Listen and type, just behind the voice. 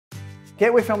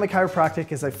Gateway Family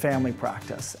Chiropractic is a family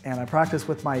practice, and I practice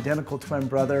with my identical twin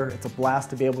brother. It's a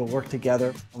blast to be able to work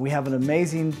together. We have an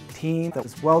amazing team that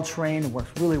is well trained and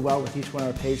works really well with each one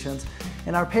of our patients,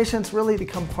 and our patients really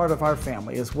become part of our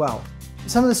family as well.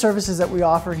 Some of the services that we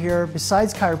offer here,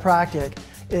 besides chiropractic,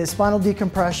 is spinal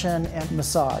decompression and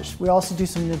massage. We also do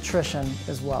some nutrition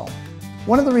as well.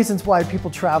 One of the reasons why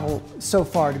people travel so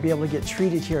far to be able to get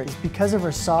treated here is because of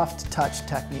our soft touch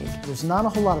technique. There's not a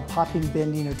whole lot of popping,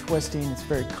 bending, or twisting. It's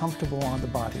very comfortable on the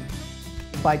body.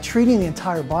 By treating the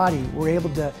entire body, we're able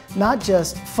to not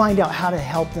just find out how to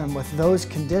help them with those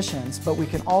conditions, but we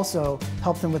can also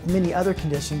help them with many other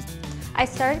conditions. I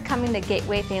started coming to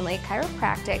Gateway Family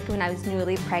Chiropractic when I was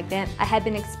newly pregnant. I had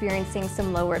been experiencing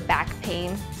some lower back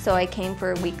pain, so I came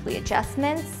for weekly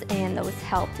adjustments, and those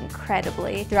helped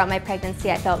incredibly. Throughout my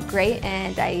pregnancy, I felt great,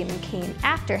 and I even came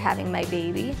after having my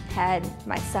baby, had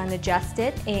my son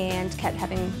adjusted, and kept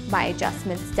having my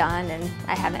adjustments done, and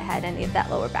I haven't had any of that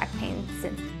lower back pain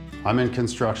since. I'm in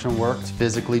construction work. It's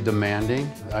physically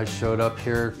demanding. I showed up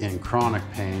here in chronic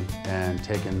pain and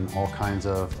taken all kinds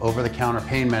of over-the-counter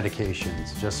pain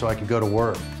medications just so I could go to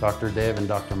work. Dr. Dave and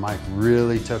Dr. Mike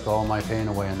really took all my pain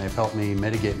away, and they've helped me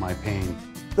mitigate my pain.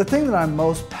 The thing that I'm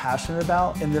most passionate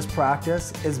about in this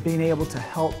practice is being able to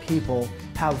help people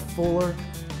have fuller,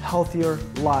 healthier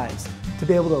lives, to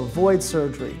be able to avoid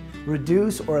surgery,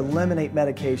 reduce or eliminate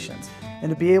medications, and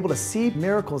to be able to see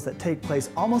miracles that take place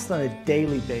almost on a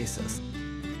daily basis.